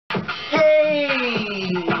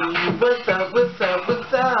Hey, what's up, what's up,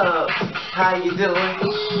 what's up? How you doing?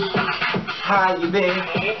 How you been?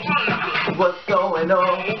 What's going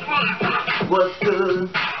on? What's good?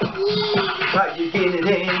 How you getting it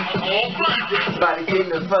in? Body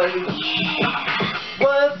getting it funny?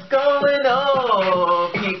 What's going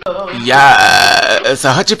on, people? Yeah, it's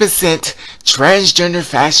 100% transgender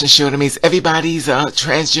fashion show. That means everybody's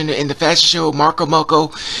transgender in the fashion show. Marco Moco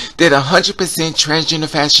did 100% transgender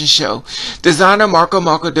fashion show. Designer Marco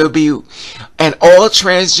Moco debuted an all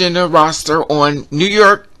transgender roster on New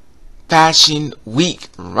York Fashion Week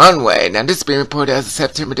runway. Now this is being reported as of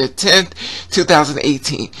September the 10th,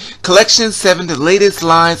 2018. Collection 7, the latest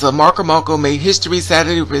lines of Marco Moco, made history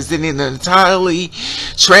Saturday, presenting an entirely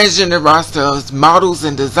transgender roster of models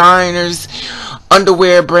and designers,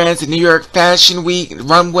 underwear brands in New York Fashion Week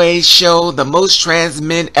runway show. The most trans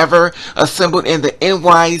men ever assembled in the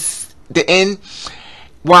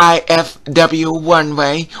NYFW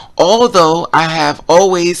runway. Although I have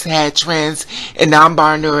always had trans and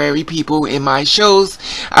non-binary people in my shows,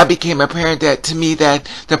 I became apparent that to me that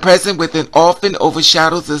the present within often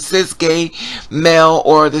overshadows the cis gay male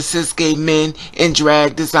or the cis gay men in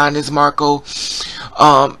drag. Designers Marco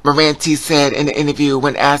Moranti said in an interview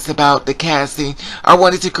when asked about the casting, "I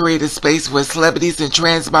wanted to create a space where celebrities and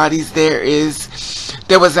trans bodies there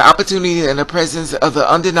was an opportunity and a presence of the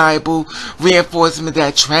undeniable reinforcement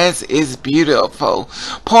that trans is beautiful."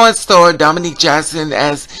 Porn star Dominique Jackson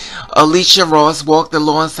as Alicia Ross walked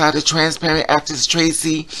alongside the transparent actress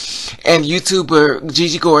Tracy and YouTuber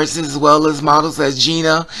Gigi Gorgeous, as well as models as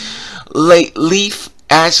Gina, Leaf,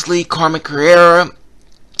 Ashley, Carmen Carrera,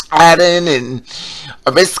 Aden, and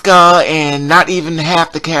Ariska, and not even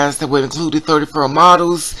half the cast that would include 34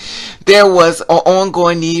 models. There was an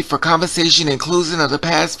ongoing need for conversation and inclusion of the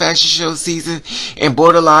past fashion show season and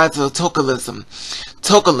borderlines of tokenism.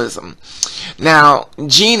 Now,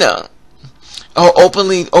 Gina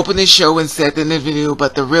opened the show and said in the video,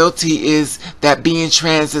 but the reality is that being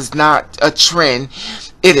trans is not a trend.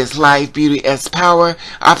 It is life. Beauty as power.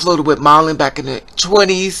 I floated with modeling back in the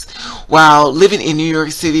 20s while living in New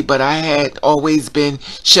York City, but I had always been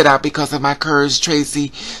shut out because of my curves,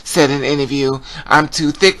 Tracy said in an interview. I'm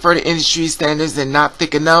too thick for the industry standards and not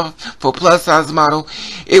thick enough for plus size model.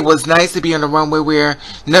 It was nice to be on a runway where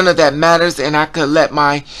none of that matters and I could let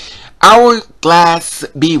my hourglass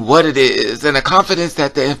be what it is, and a confidence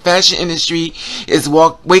that the fashion industry is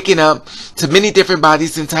waking up to many different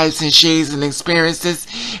bodies and types and shades and experiences,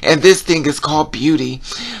 and this thing is called beauty.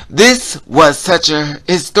 This was such a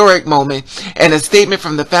historic moment and a statement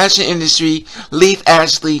from the fashion industry, Leaf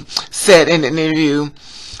Ashley said in an interview.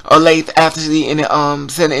 Said in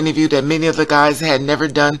an interview that many of the guys had never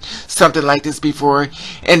done something like this before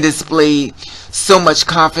and displayed so much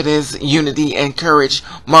confidence, unity, and courage.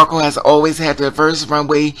 Marco has always had a diverse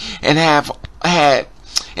runway and have an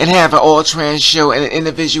all-trans show and an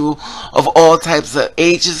individual of all types of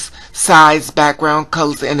ages, size, background,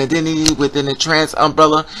 colors, and identity within the trans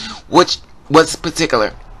umbrella, which was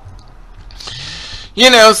particular. You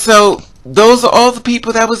know, so those are all the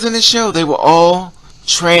people that was in the show. They were all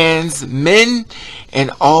trans men and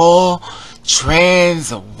all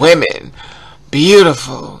trans women.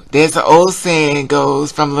 Beautiful. There's an old saying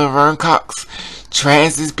goes from Laverne Cox,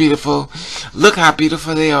 trans is beautiful. Look how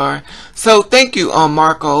beautiful they are. So thank you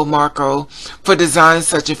Marco for designing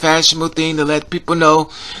such a fashionable thing to let people know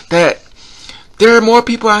that there are more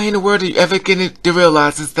people out here in the world that you ever get to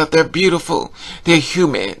realize and stuff. They're beautiful. They're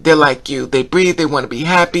human. They're like you. They breathe. They want to be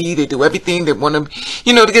happy. They do everything. They want to,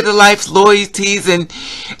 to get the life's loyalties and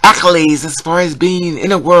accolades as far as being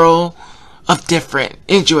in a world of different.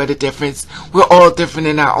 Enjoy the difference. We're all different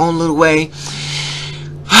in our own little way.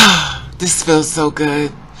 This feels so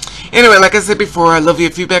good. Anyway, like I said before, I love your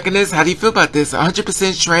feedback on this. How do you feel about this? 100%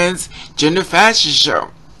 transgender fashion show.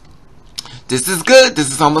 This is good.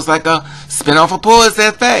 This is almost like a spin-off of Pause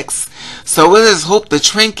FX. So let us hope the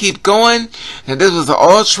trend keep going. And this was an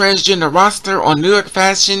all-transgender roster on New York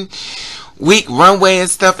Fashion Week runway and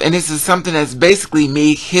stuff. And this is something that's basically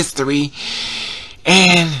made history.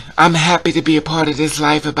 And I'm happy to be a part of this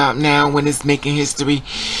life about now when it's making history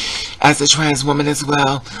as a trans woman as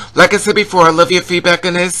well. Like I said before, I love your feedback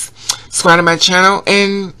on this. Subscribe to my channel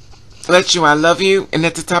and let you know I love you. And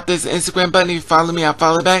at the top there's an Instagram button. If you follow me, I'll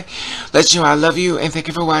follow back. Let you know I love you. And thank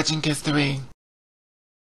you for watching. Kiss the ring.